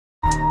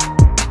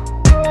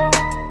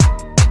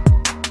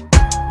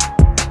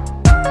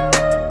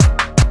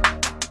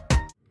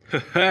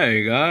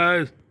Hey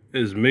guys,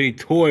 it's me,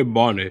 Toy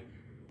Bonnet,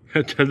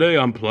 and today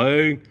I'm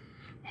playing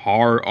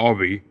Hard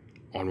Obby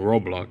on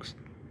Roblox.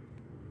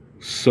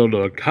 So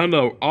the kind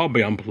of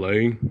obby I'm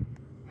playing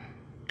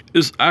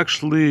is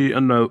actually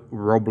in the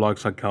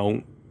Roblox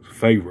account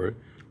favorite.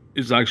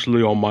 It's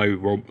actually on my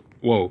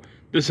Whoa,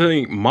 this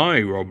ain't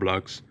my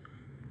Roblox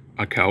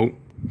account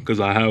because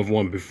I have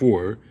one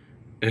before.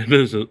 It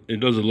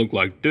doesn't look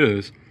like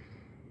this,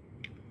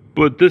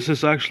 but this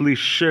is actually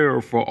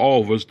shared for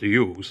all of us to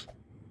use.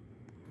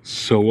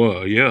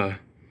 So yeah.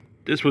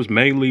 This was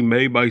mainly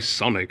made by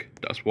Sonic.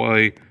 That's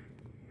why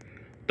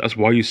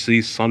you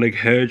see Sonic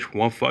Hedge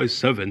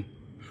 157.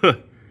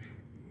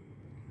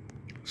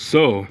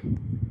 So,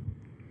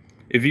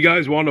 if you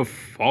guys want to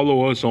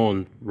follow us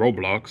on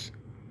Roblox,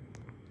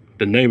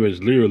 the name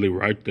is literally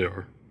right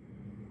there.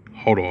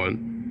 Hold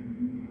on.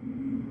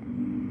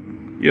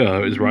 Yeah,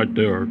 it's right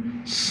there.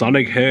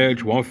 Sonic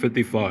Hedge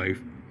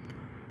 155.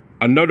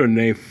 Another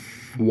name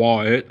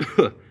for it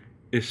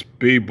is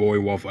B-Boy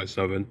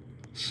 157.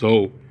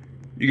 So,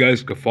 you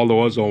guys can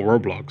follow us on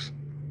Roblox.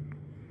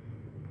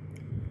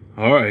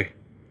 Alright.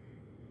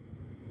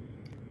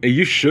 And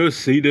you should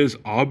see this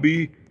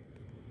obby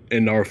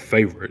in our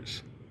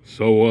favorites.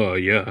 So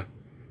yeah.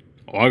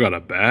 Oh, I got a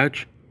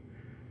badge.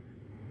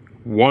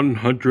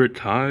 100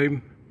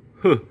 time.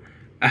 Huh.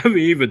 I haven't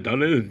even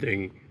done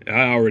anything.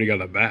 I already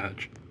got a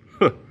badge.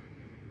 Huh.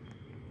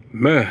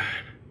 Man.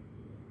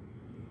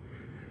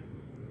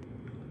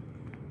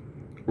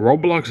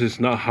 Roblox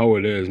is not how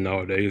it is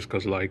nowadays,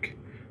 cause like,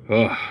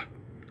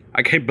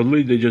 I can't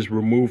believe they just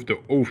removed the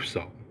oof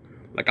sound.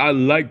 Like, I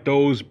like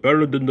those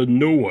better than the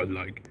new one.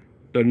 Like,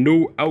 the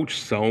new ouch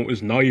sound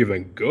is not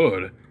even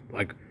good.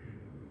 Like,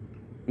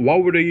 why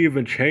would they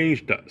even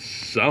change that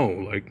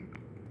sound? Like,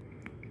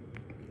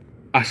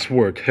 I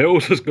swear,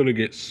 Tails is gonna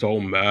get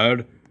so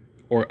mad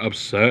or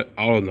upset.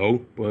 I don't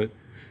know, but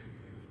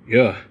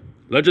yeah,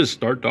 let's just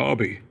start the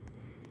obby.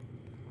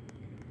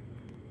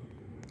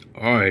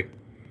 Alright.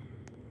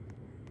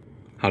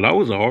 That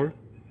was hard.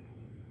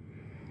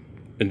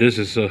 And this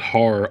is a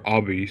hard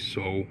obby,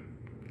 so.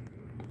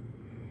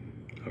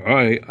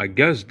 Alright, I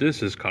guess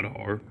this is kind of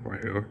hard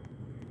right here.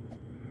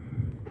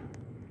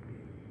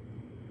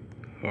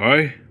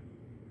 Alright.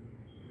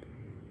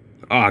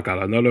 I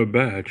got another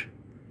badge.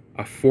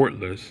 A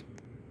fortless.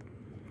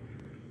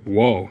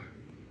 Whoa.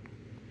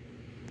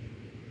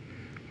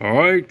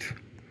 Alright.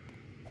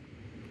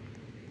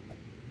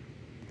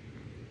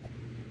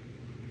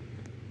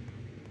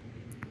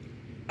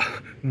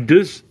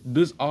 This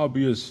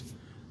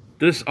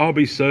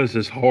obby says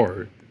it's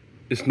hard.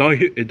 It's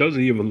not. It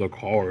doesn't even look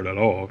hard at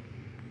all.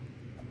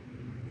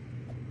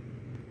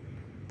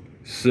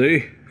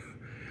 See,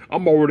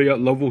 I'm already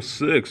at level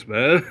 6,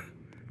 man.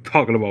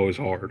 Talking about it's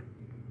hard.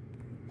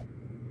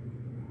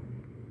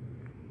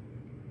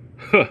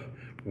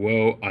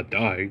 Well, I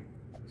died,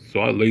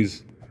 so at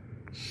least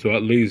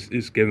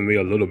it's giving me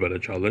a little bit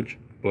of challenge,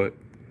 but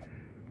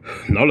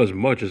not as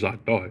much as I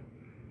thought.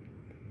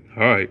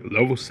 All right,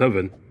 level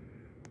 7.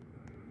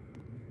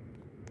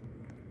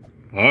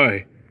 All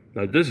right,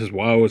 now this is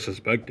what I was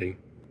suspecting.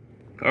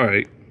 All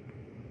right,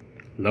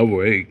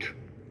 level 8.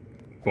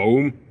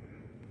 Boom,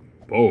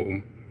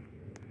 boom.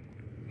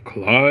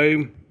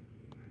 Climb.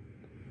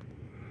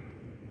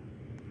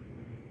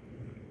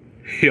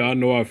 Yeah, I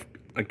know I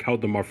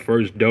encountered my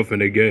first death in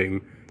the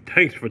game.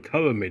 Thanks for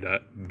telling me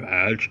that,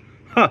 badge.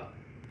 Huh.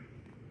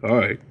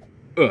 Alright.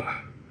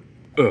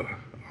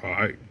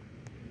 Alright.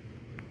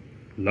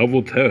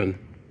 Level 10.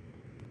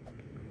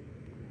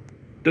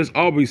 This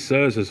obby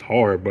says it's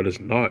hard, but it's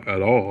not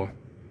at all.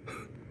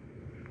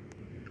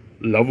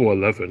 Level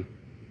 11.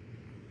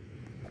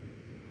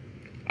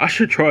 I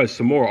should try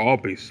some more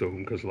obbies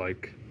soon, cause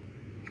like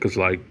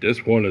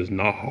this one is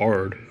not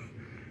hard.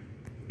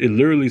 It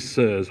literally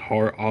says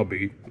hard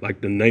obby,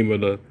 like the name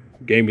of the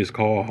game is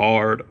called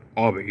Hard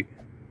Obby.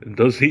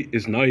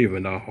 It's not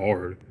even that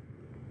hard.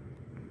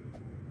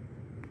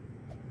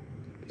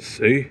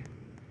 See?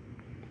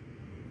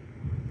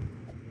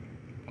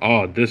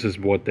 Ah, this is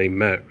what they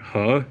meant,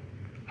 huh?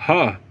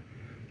 Huh.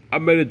 I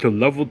made it to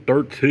level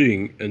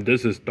 13, and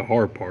this is the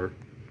hard part.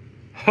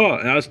 Huh,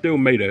 and I still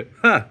made it.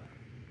 Huh.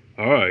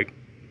 Alright.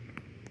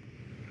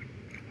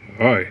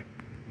 Alright.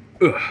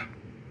 Ugh.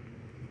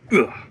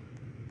 Ugh.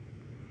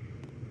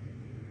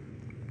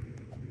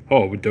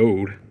 Oh,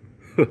 dude.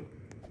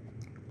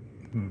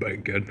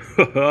 Bacon.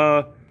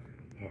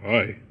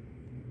 Alright.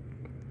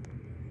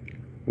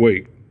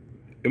 Wait.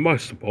 Am I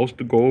supposed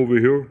to go over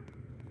here?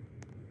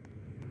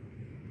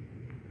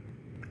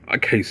 I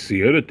can't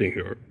see anything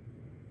here.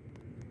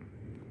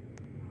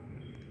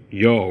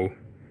 Yo.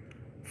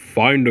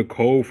 Find the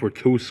code for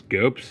 2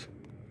 skips?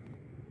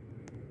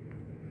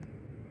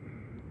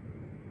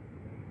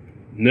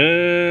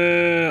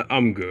 Nah,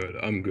 I'm good.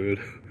 I'm good,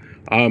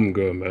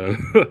 man.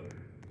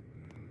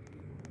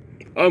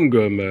 I'm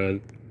good,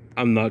 man.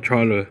 I'm not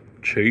trying to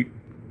cheat.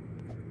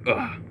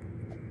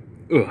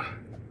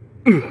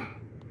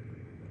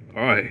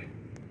 Alright.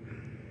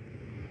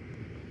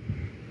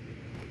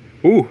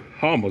 Ooh,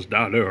 I almost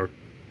died there.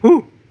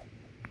 Whew.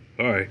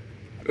 Alright.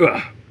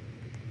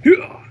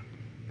 Yeah.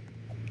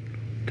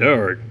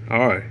 Derek.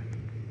 Alright.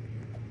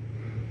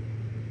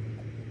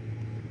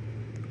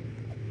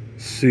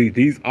 See,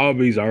 these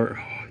obbies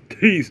are...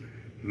 These...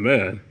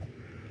 Man.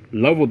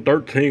 Level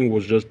 13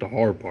 was just the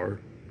hard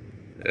part.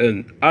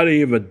 And I didn't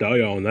even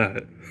die on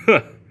that.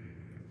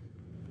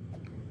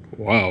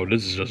 Wow,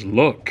 this is just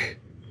luck.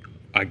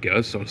 I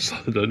guess. Or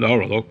something. I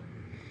don't know.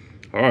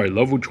 Alright,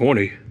 level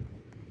 20.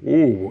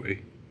 Ooh, boy.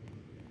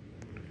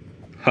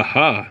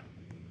 Haha.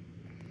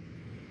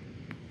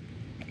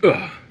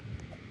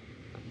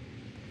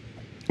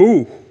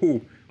 Ooh.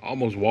 I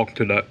almost walked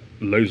to that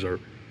laser.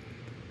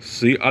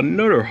 See,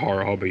 another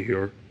hard obby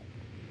here.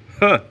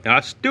 Huh,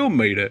 I still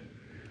made it.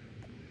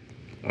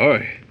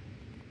 Alright.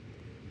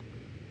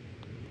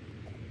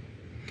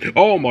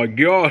 Oh my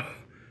god.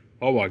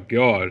 Oh my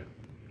god.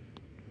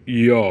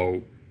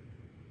 Yo.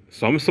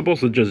 So I'm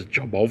supposed to just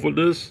jump off of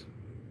this?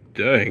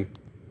 Dang.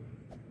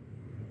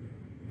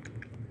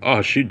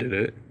 Oh, she did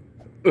it.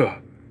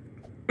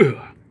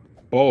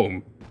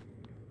 Boom.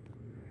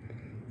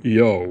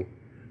 Yo.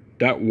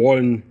 That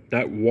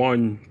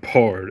one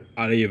part,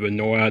 I didn't even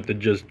know I had to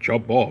just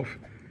jump off.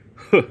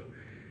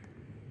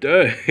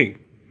 Dang.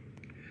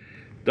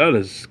 That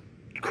is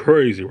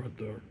crazy right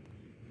there.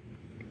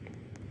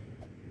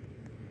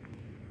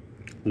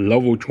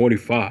 Level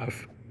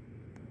 25.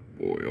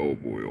 Boy, oh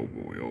boy, oh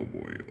boy, oh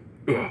boy.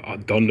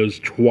 I've done this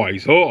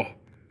twice. Oh.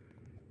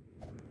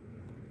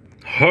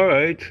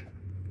 Alright.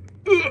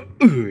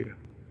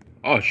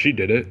 Oh, she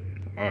did it.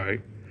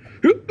 Alright.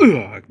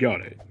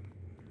 Got it.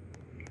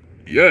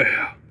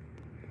 Yeah.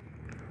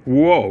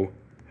 Whoa.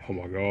 Oh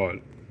my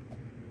god.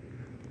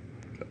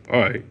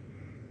 Alright.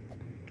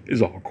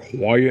 It's all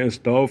quiet and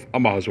stuff. I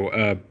might as well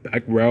add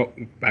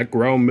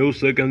background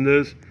music in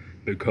this.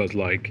 Because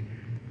like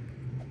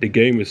the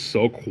game is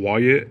so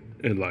quiet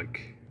and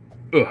like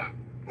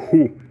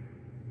whew.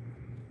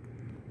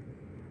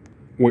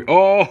 Wait,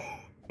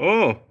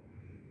 alright.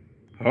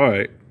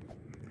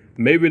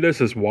 Maybe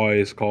this is why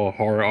it's called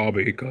hard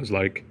obby, because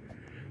like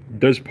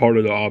this part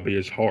of the obby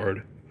is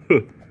hard.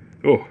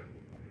 Oh,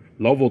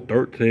 level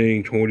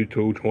 13,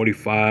 22,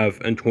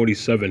 25, and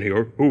 27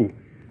 here. Ooh.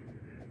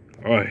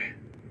 Alright.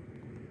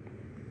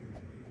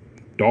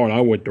 Darn,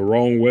 I went the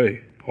wrong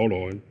way. Hold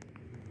on.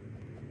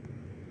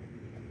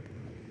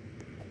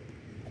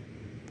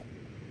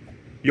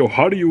 Yo,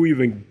 how do you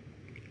even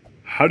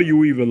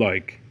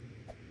like...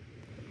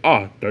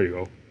 Ah, there you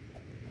go.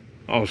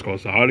 I was gonna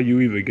say, how do you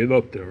even get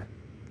up there?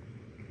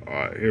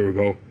 Alright, here we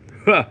go.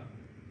 Ha!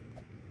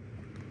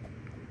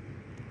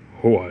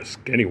 Oh, a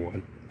skinny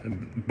one.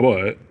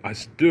 But I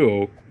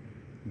still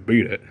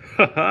beat it.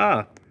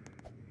 Haha!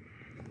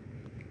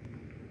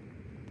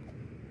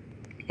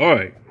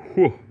 Alright.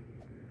 Whew.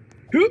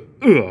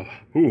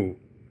 Ooh.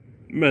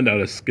 Man, that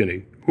is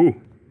skinny.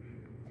 Whew.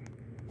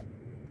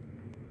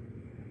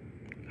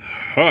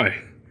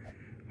 Hi.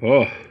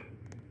 Oh.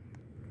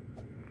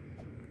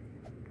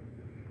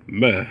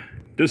 Man,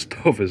 this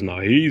stuff is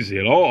not easy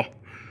at all.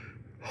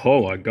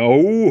 Oh my god.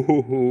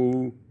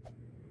 Ooh.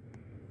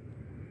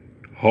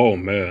 Oh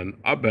man,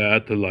 I bet I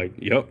had to like,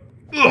 yep.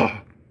 Ugh.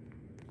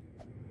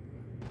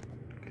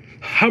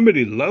 How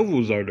many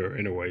levels are there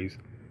anyways?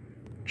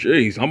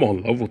 Jeez, I'm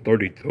on level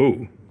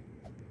 32.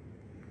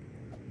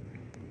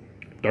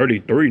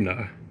 33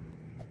 now.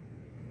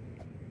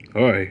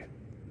 Alright.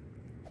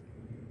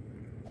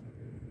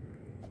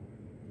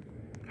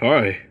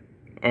 Alright,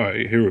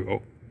 here we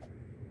go.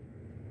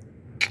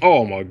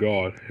 Oh my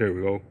god, here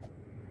we go.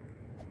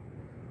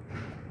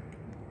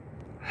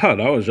 Huh,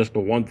 that was just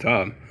the one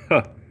time.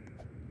 Huh.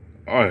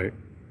 Alright.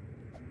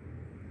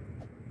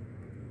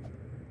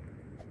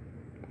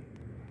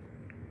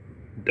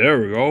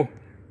 There we go.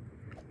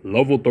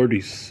 Level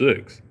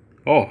 36.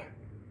 Oh.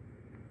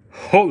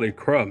 Holy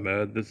crap,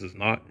 man. This is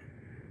not...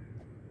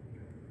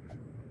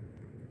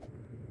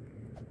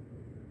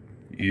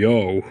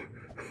 Yo.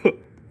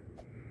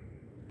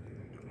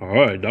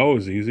 Alright, that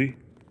was easy.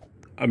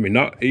 I mean,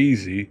 not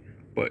easy,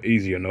 but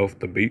easy enough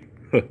to beat.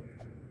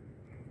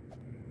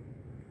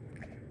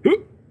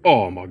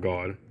 Oh my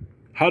god.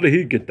 How did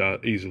he get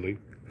that easily?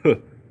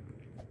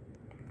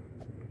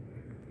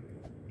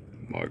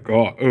 My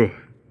god.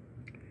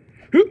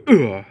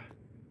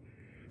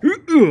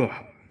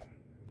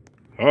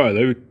 Alright,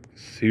 let me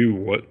see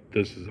what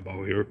this is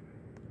about here.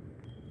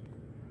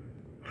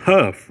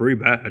 Huh, free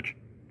badge.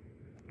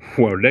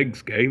 Well,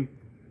 next game.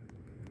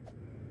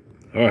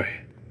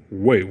 Alright.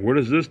 Wait, where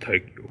does this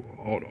take you?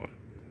 Hold on.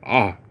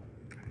 Ah.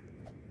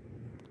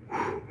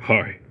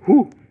 Alright.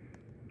 Whew.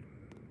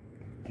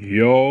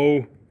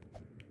 Yo.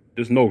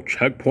 There's no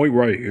checkpoint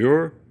right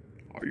here?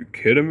 Are you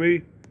kidding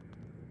me?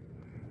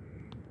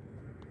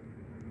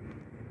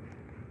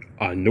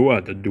 I knew I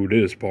had to do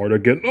this part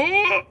again.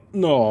 Oh!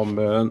 No,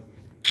 man.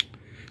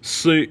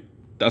 See,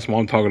 that's what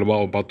I'm talking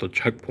about the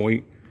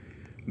checkpoint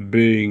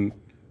being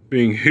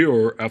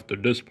here after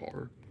this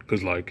part.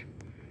 Cause like,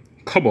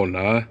 come on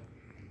now.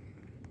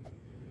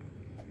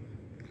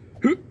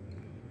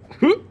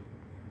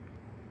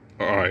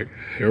 Alright,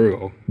 here we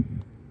go.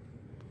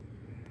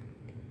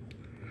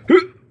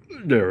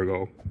 There we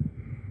go.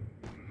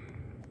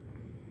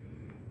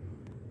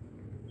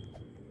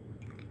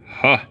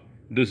 Ha!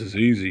 This is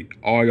easy.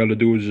 All I gotta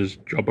do is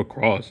just jump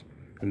across.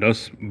 And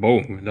that's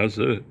boom. And that's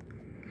it.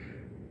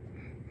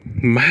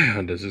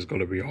 Man, this is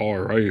gonna be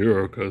hard right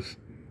here because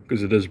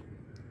of this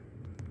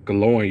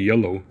glowing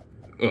yellow.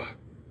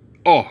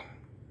 Ugh.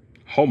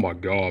 Oh my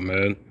god,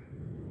 man.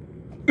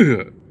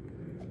 Ugh.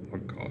 Oh my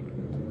god.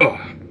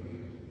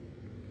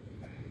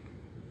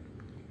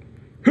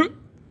 Ugh.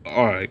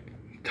 Alright.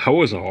 That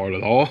wasn't hard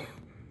at all.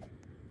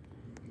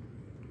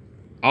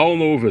 I don't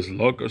know if it's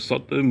luck or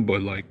something,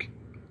 but like,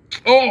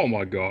 oh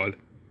my god.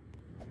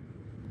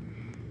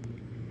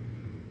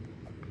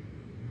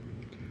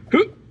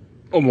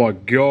 Oh my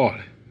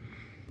god.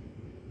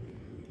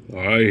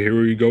 Alright,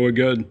 here we go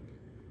again.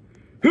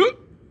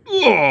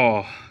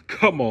 Oh,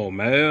 come on,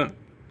 man.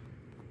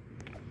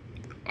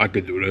 I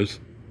could do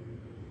this.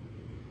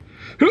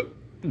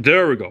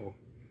 There we go.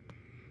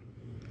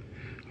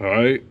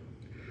 Alright.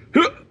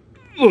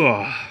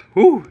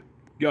 Whew,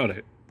 got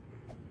it.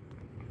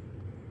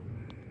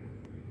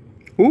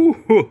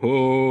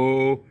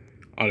 Ooh,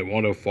 I didn't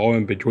want to fall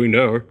in between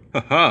there.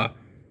 Haha.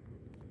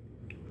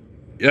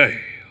 Yay.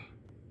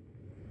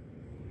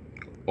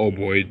 Oh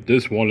boy,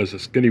 this one is a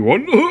skinny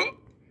one.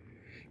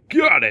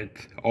 Got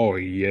it. Oh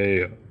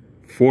yeah.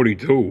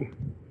 42.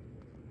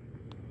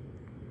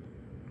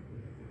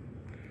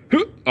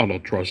 I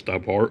don't trust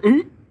that part.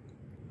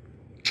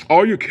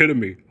 Are you kidding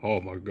me? Oh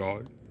my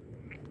god.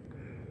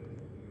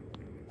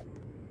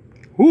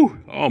 Whew,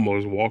 I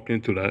almost walked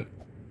into that.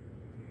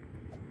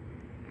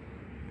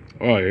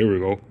 Alright, here we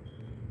go.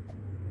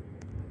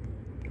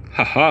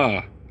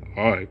 Haha.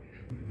 Alright.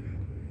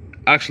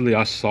 Actually,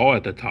 I saw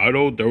at the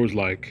title, there was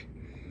like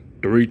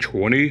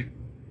 320.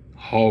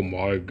 Oh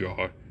my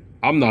god.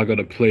 I'm not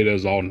gonna play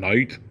this all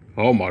night.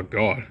 Oh my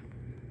god.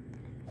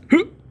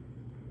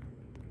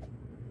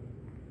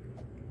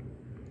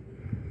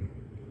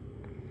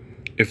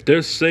 If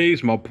this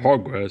saves my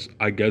progress,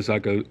 I guess I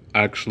could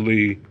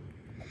actually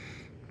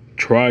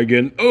try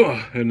again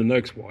in the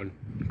next one.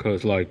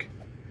 Because like,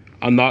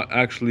 I'm not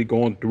actually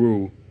going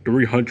through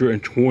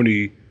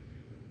 320.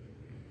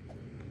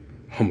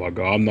 Oh my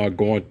god, I'm not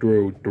going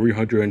through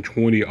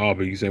 320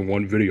 obbies in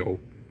one video,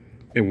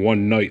 in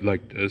one night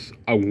like this.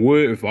 I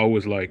would if I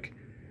was like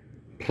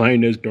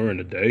playing this during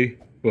the day,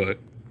 but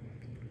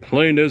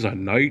playing this at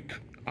night,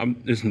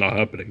 it's not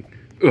happening.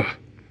 Ugh.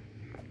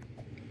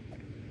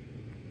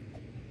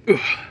 Ugh.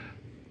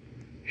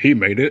 He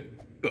made it.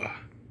 Ugh.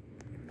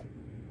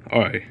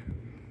 Alright.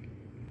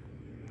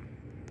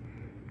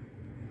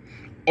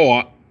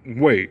 Oh,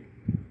 wait.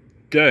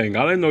 Dang,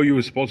 I didn't know you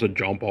were supposed to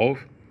jump off.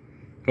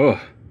 Ugh.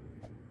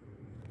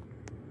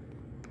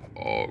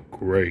 Oh,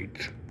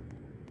 great.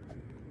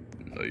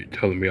 Now you're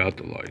telling me I have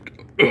to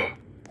like... Ugh.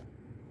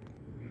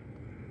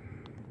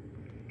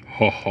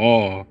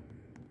 Haha.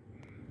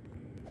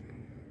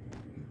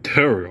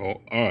 There we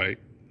go. Alright.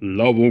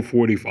 Level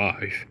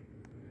 45.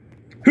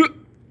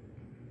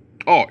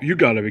 Oh, you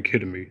gotta be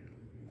kidding me.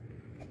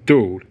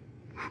 Dude.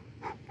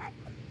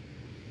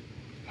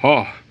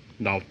 Huh.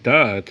 Now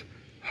that,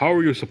 how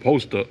are you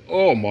supposed to...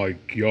 Oh my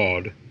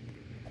god.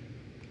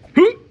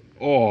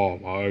 Oh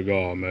my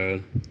god,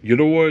 man. You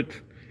know what?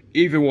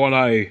 Even when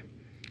I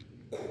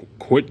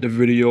quit the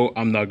video,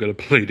 I'm not gonna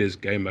play this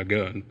game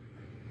again.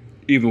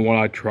 Even when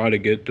I try to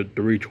get to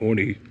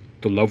 320,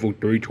 to level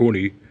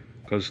 320.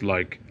 Because,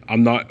 like,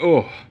 I'm not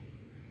gonna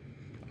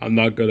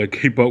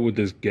keep up with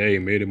this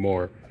game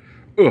anymore.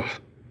 Ugh.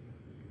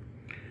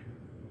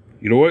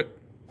 You know what?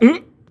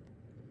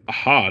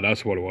 Aha,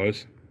 that's what it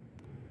was.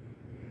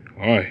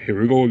 Alright, here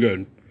we go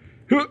again.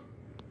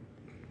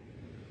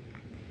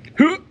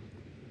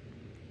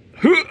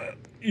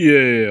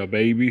 Yeah,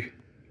 baby.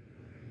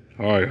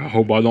 Alright, I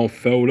hope I don't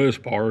fail this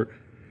part.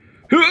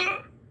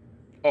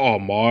 Oh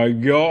my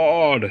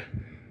god.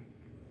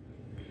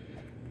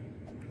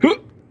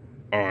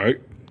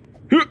 Alright.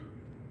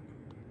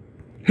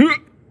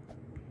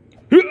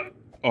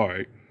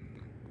 Alright.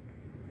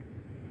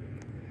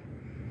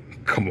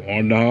 Come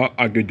on now,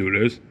 I can do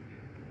this.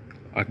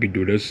 I can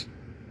do this.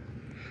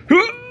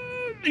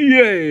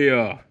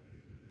 Yeah.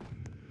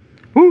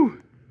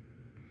 Whew.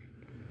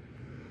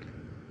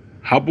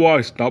 How about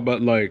I stop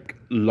at like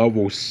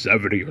level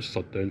 70 or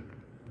something?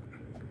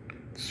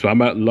 So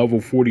I'm at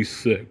level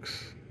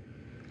 46.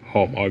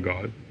 Oh my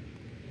god.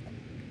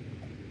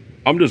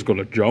 I'm just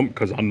gonna jump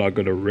because I'm not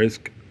gonna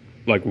risk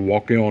like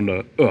walking on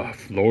the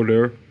floor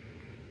there.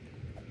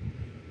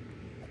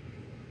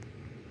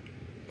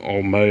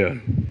 Oh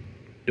man.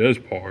 This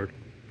part.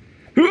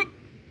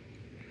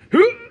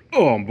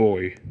 Oh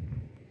boy.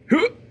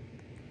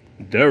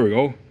 There we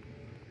go.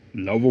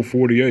 Level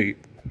 48.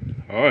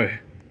 Alright.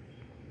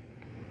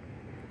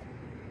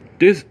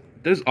 This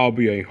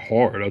obby ain't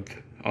hard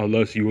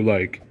unless you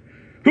like.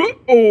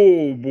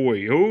 Oh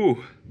boy. Oh.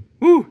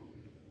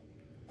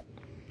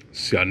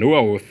 See, I knew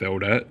I would fail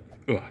that.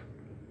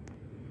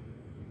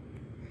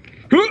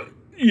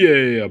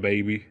 Yeah,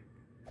 baby.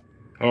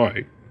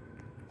 Alright.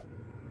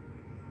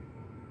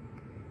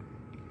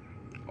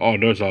 Oh,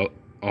 there's a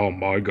Oh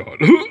my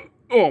god.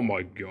 Oh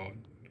my god.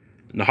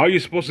 Now how you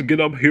supposed to get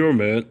up here,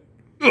 man?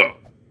 Ugh.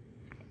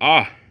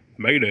 Ah,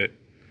 made it.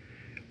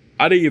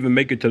 I didn't even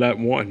make it to that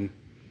one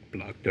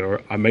block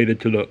there. I made it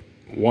to the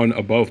one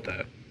above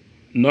that.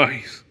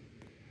 Nice.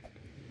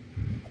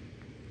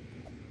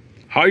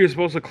 How are you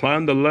supposed to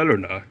climb the ladder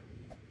now?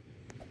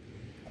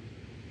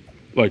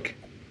 Like,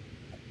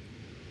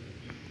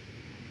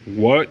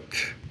 what?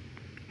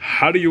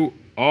 How do you...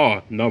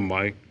 Oh, never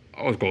mind.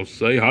 I was gonna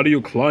say, how do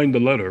you climb the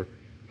ladder?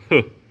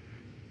 Huh.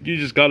 You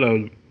just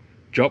gotta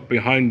jump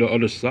behind the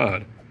other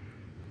side.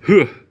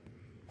 Huh.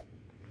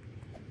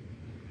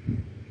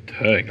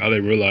 Dang, I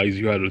didn't realize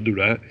you had to do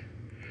that.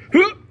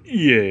 Huh.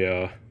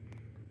 Yeah.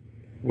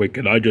 Wait,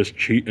 can I just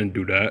cheat and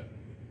do that?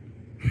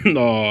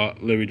 Nah,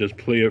 let me just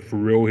play it for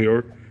real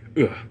here.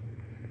 Ugh.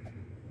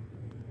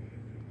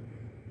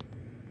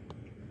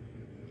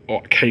 Oh,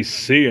 I can't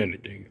see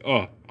anything.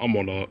 Oh, I'm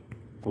on the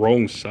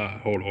wrong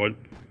side. Hold on.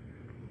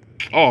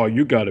 Oh,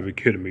 you gotta be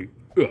kidding me.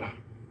 Ugh.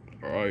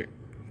 Alright,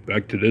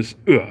 back to this.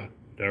 Ugh.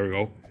 There we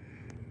go.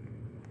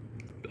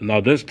 Now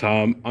this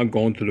time, I'm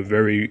going to the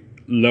very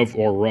left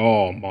or right.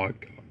 Oh my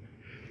god.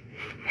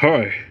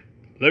 Alright,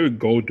 let me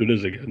go do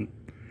this again.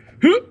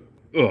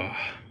 Ugh.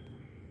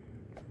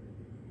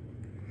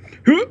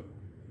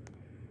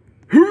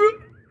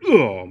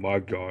 Oh my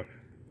god.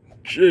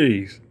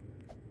 Jeez.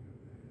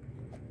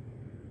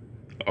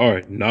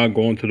 Alright, now I'm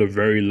going to the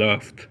very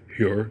left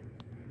here.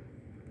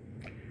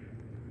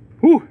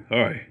 Whew,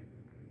 alright.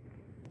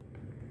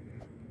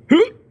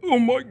 Oh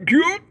my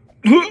god.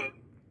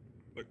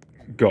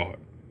 God.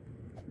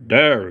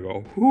 There we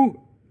go. Whew.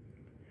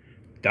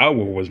 That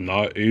one was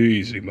not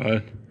easy,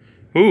 man.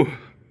 Whew.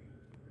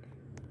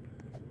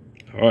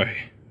 Alright.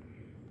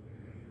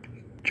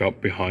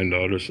 Jump behind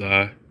the other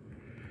side.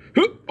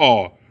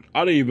 Oh,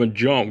 I didn't even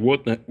jump.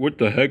 What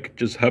the heck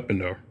just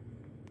happened there?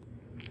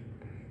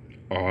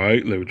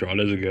 Alright, let me try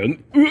this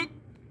again.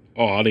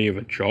 Oh, I didn't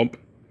even jump.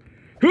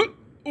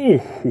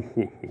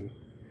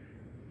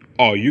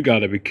 Oh, you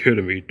gotta be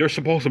kidding me. There's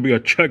supposed to be a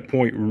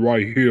checkpoint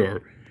right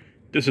here.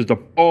 This is the...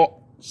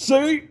 Oh,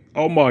 see?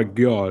 Oh my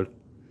god.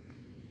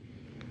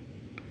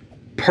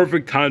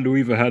 Perfect time to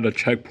even have a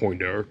checkpoint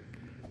there.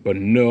 But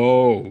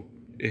no.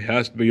 It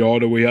has to be all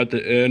the way at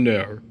the end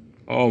there.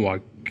 Oh my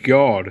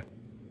god.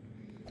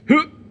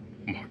 Oh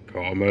my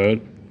god,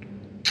 man.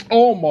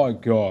 Oh my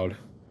god.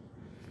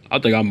 I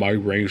think I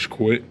might range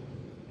quit.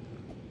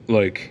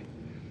 Like,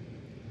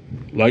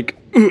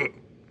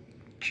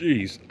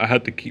 jeez, I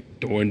had to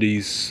keep doing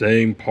these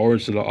same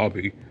parts of the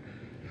obby.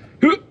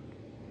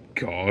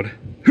 God.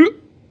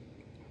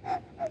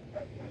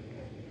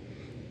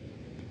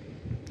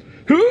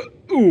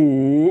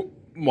 Oh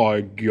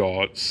my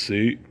god,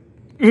 see?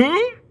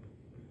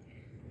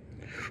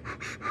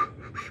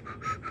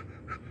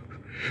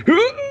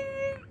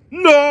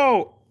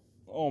 No!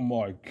 Oh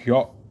my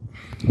god.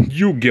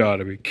 You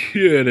gotta be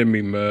kidding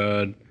me,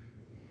 man.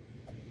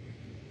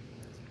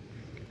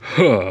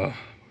 Huh.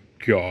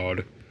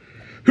 God.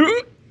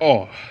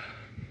 Oh.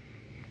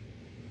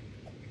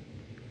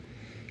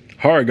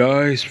 Alright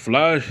guys,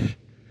 flash.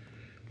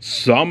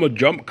 So I'm gonna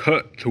jump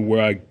cut to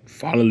where I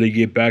finally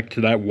get back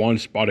to that one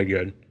spot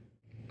again.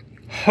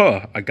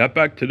 Huh, I got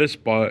back to this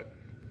spot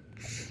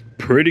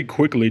pretty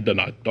quickly than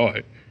I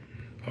thought.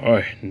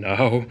 Alright,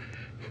 now.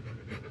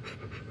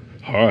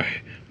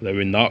 Alright, let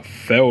me not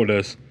fail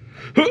this.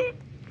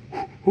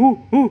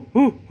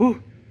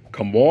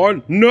 Come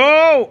on.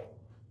 No!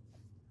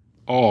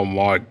 Oh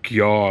my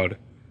god.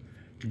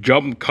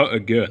 Jump cut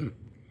again.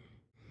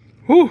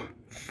 Whew,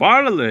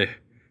 finally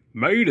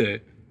made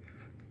it.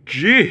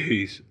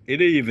 Jeez, it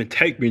didn't even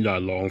take me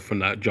that long from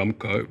that jump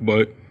cut,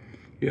 but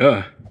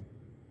yeah.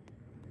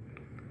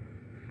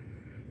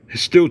 It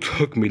still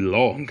took me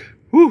long.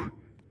 Whew.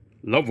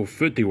 Level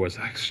 50 was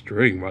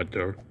extreme right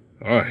there.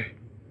 Alright.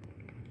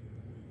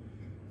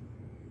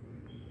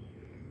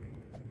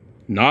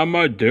 Now am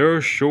I there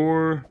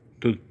sure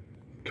to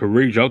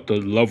reach out to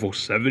level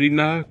 70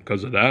 now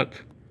because of that?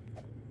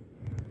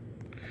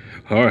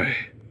 Alright.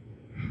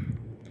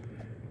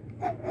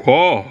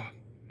 Whoa.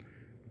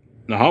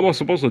 Now how am I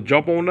supposed to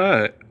jump on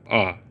that?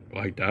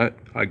 Like that,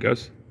 I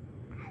guess.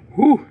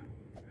 Whew.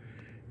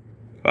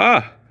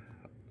 Ah.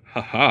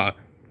 Haha.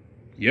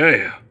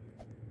 Yeah.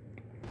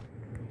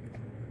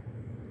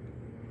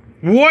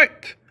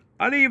 What?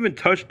 I didn't even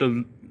touch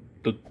the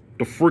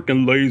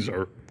freaking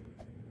laser.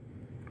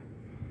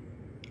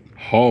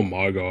 Oh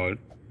my god.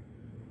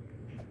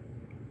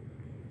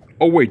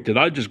 Oh wait, did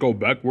I just go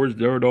backwards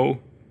there though?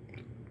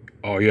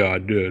 Oh yeah, I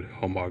did.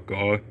 Oh my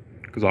god.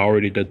 Because I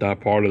already did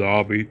that part of the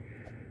obby.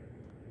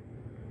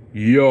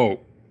 Yo.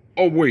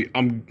 Oh wait,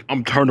 I'm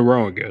turned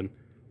around again.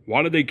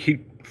 Why do they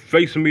keep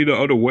facing me the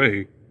other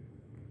way?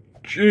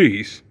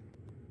 Jeez.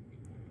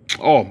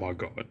 Oh my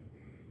god.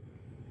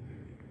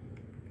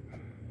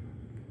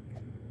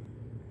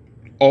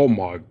 Oh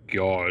my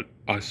god.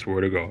 I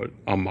swear to god.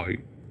 I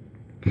might.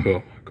 Oh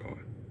my god.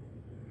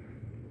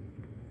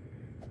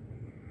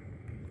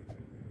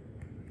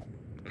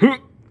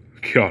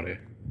 Got it.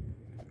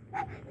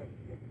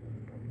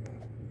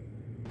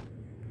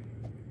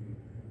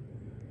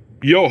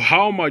 Yo,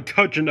 how am I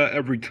touching that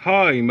every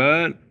time,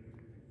 man?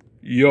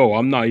 Yo,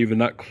 I'm not even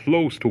that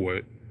close to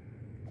it.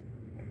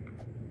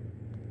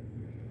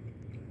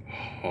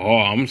 Oh,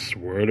 I'm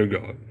swear to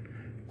God.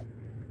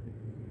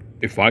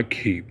 If I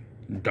keep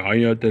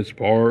dying at this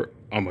part,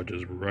 I'ma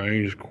just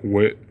range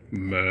quit,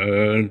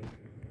 man.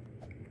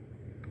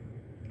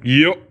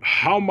 Yo,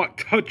 how am I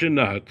touching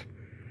that?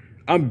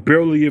 I'm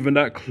barely even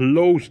that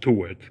close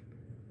to it.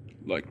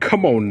 Like,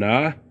 come on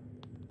now.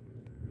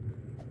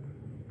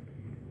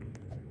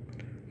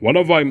 What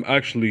if I'm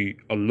actually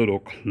a little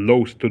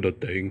close to the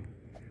thing?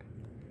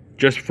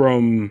 Just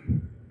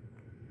from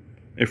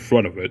in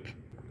front of it.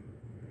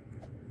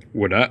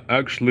 Would that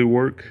actually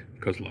work?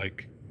 Because,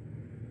 like...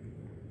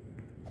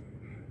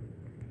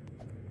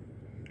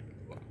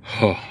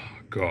 Oh,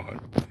 God.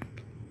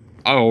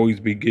 I always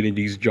be getting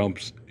these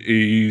jumps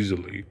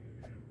easily.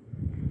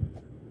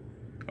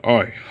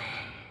 Alright.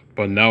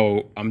 But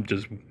now I'm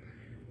just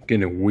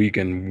getting weak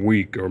and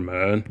weaker,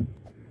 man.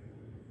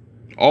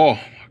 Oh,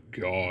 my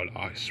God.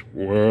 I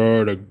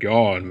swear to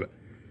God, man.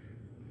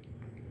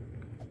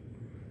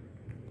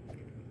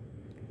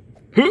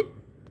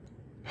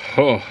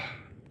 Huh.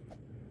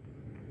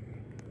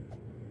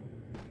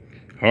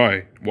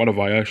 Alright, what if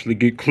I actually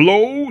get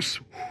close?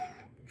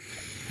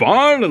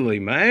 Finally,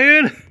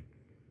 man.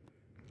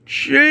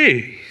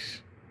 Jeez.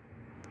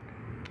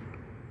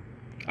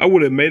 I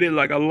would have made it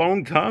like a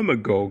long time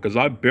ago because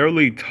I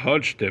barely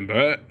touched him,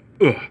 but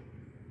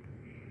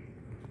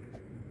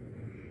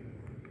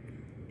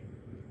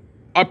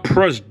I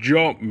pressed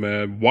jump,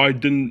 man. Why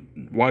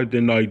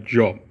didn't I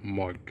jump? Oh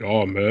my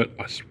God, man.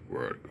 I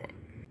swear to God.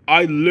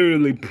 I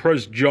literally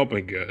pressed jump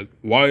again.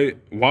 Why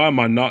am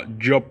I not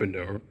jumping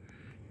there?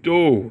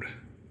 Dude.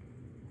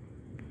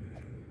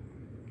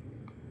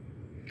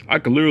 I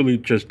could literally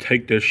just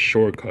take this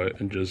shortcut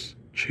and just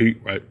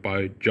cheat right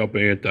by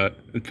jumping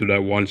into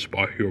that one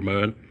spot here,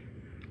 man.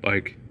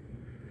 Like,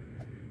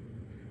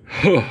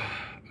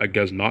 I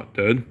guess not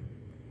then.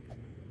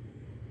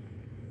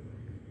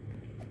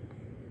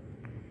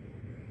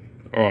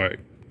 Alright.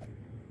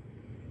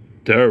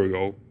 There we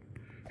go.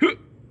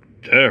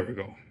 There we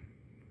go.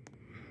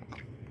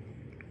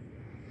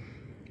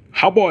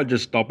 How about I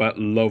just stop at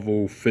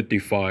level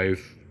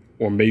 55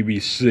 or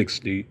maybe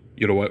 60?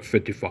 You know what,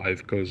 55,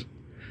 because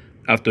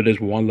after this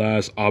one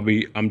last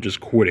obby, I'm just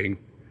quitting.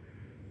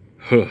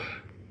 Alright.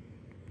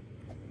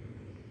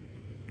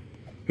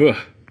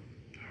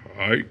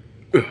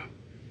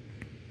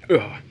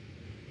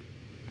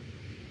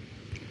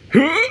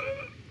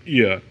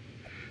 Yeah.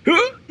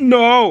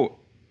 No!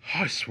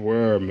 I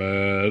swear,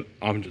 man.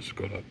 I'm just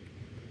gonna...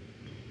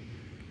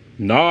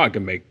 Nah, I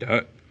can make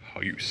that.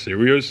 Are you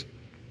serious?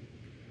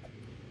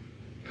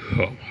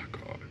 Oh my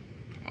God.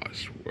 I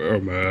swear,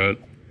 man.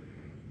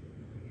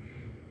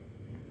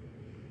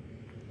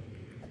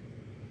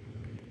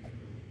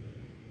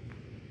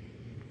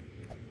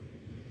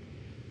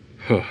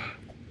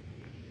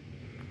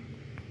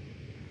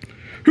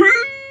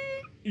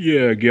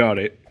 Yeah, got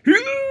it.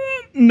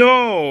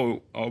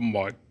 No! Oh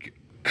my...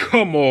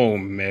 Come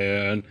on,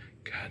 man.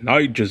 Can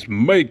I just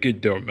make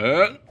it there,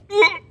 man?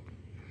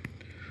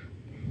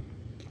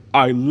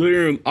 I'm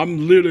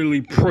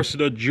literally pressing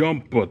the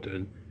jump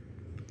button.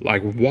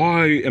 Like,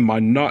 why am I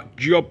not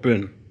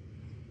jumping?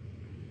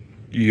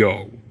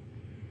 Yo.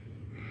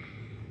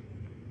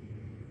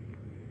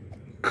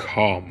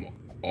 Come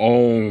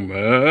on,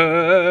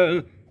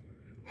 man.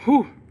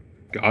 Whew.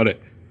 Got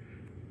it.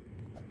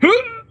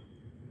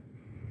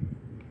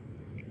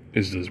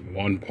 Is this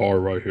one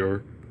part right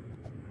here?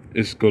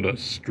 It's gonna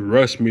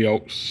stress me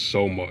out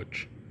so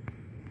much.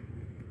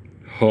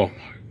 Oh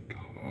my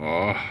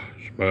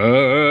gosh,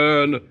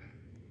 man.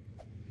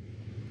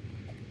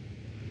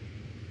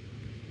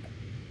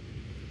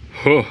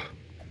 Huh.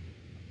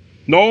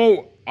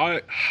 No,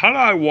 how did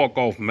I walk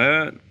off,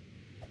 man?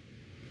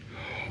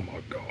 Oh my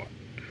God.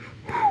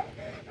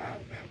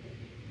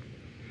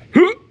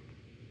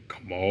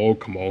 Come on,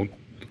 come on.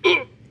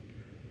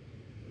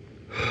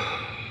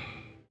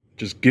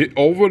 Just get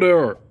over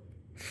there.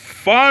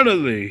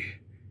 Finally.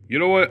 You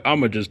know what?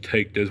 I'ma just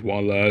take this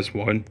one last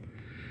one.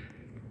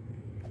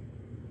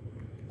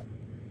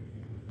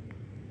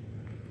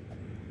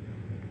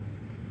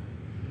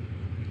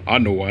 I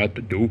know what I have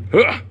to do.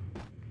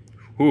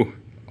 Whew.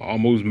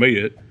 Almost made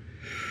it.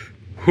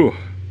 Whew.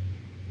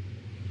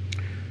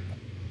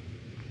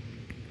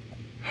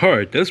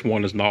 Alright, this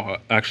one is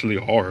not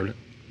actually hard.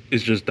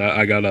 It's just that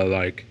I gotta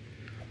like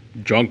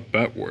jump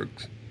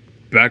backwards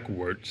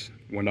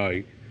when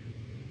I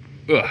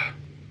But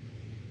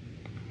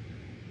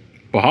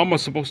how am I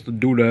supposed to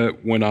do that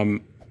when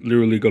I'm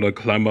literally gonna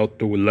climb out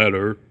through a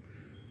ladder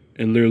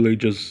and literally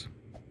just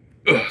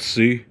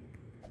see?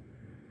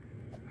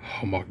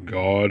 Oh my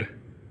God.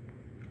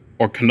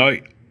 Or can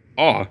I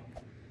I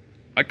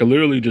can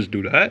literally just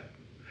do that?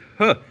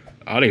 Huh.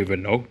 I don't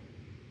even know.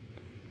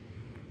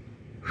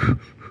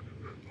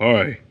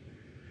 Alright.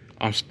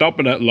 I'm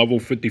stopping at level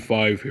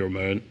 55 here,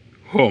 man.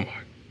 Oh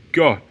my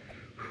God.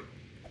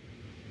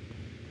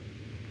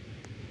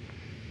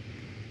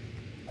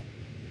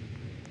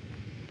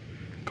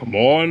 Come Come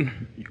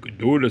on, you can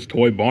do this,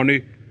 Toy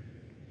Bonnie.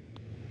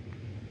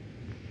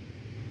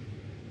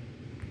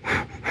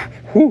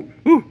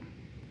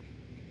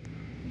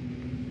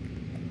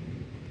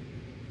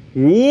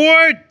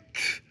 What?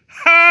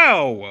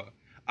 How?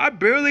 I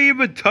barely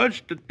even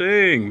touched the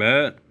thing,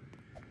 man.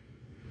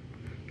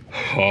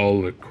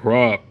 Holy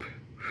crap.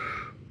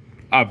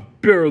 I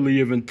barely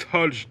even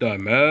touched that,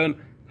 man.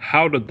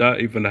 How did that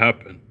even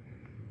happen?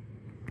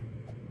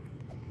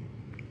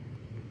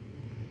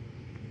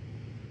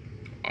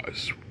 I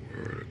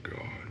swear to God.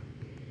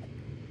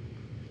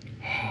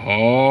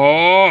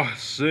 Oh,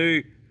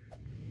 see?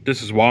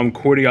 This is why I'm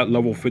quitting at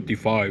level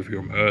 55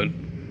 here,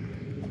 man.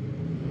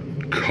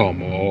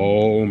 Come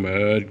on,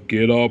 man.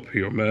 Get up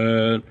here,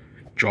 man.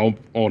 Jump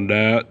on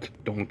that.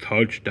 Don't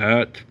touch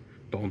that.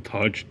 Don't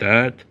touch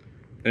that.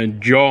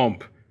 And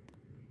jump.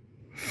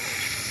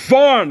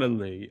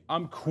 Finally!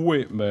 I'm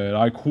quit, man.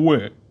 I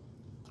quit.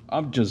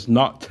 I'm just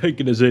not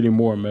taking this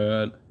anymore,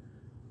 man.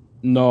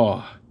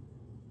 Nah.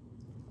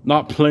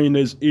 Not playing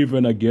this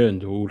even again,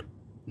 dude.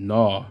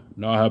 Nah.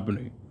 Not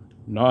happening.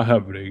 Not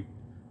happening.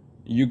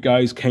 You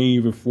guys can't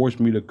even force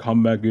me to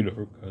come back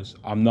either, because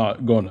I'm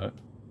not gonna.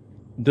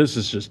 This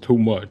is just too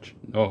much.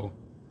 No.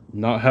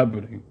 Not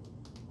happening.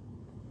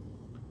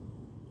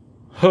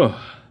 Huh.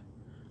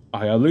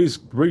 I at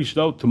least reached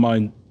out to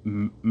my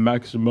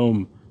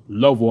maximum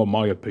level, in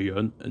my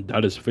opinion, and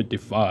that is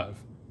 55.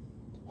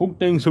 Who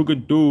thinks who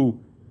could do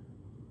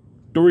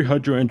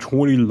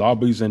 320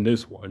 lobbies in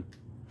this one?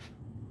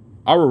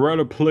 I would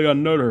rather play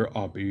another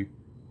obby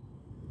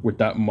with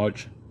that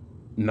much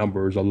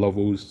numbers of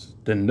levels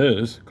than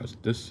this, because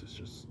this is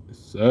just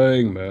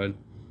insane, man.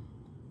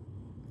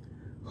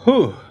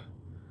 Whew.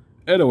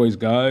 Anyways,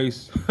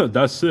 guys,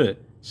 that's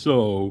it.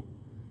 So,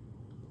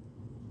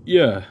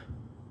 yeah.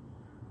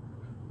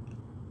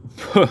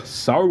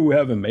 Sorry we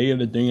haven't made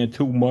anything in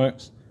 2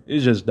 months.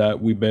 It's just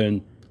that we've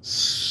been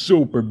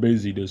super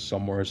busy this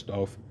summer and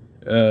stuff.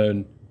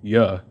 And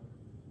yeah.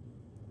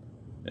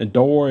 And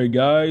don't worry,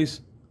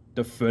 guys.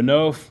 The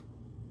FNAF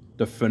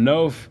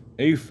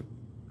 8th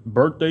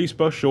birthday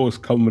special is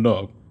coming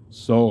up.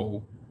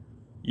 So,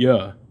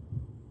 yeah.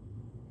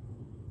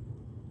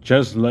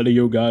 Just letting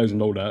you guys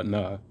know that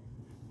now.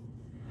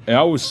 And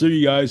I will see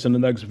you guys in the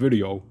next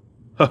video.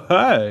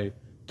 Hey,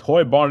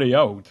 Toy Bonnie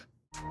out.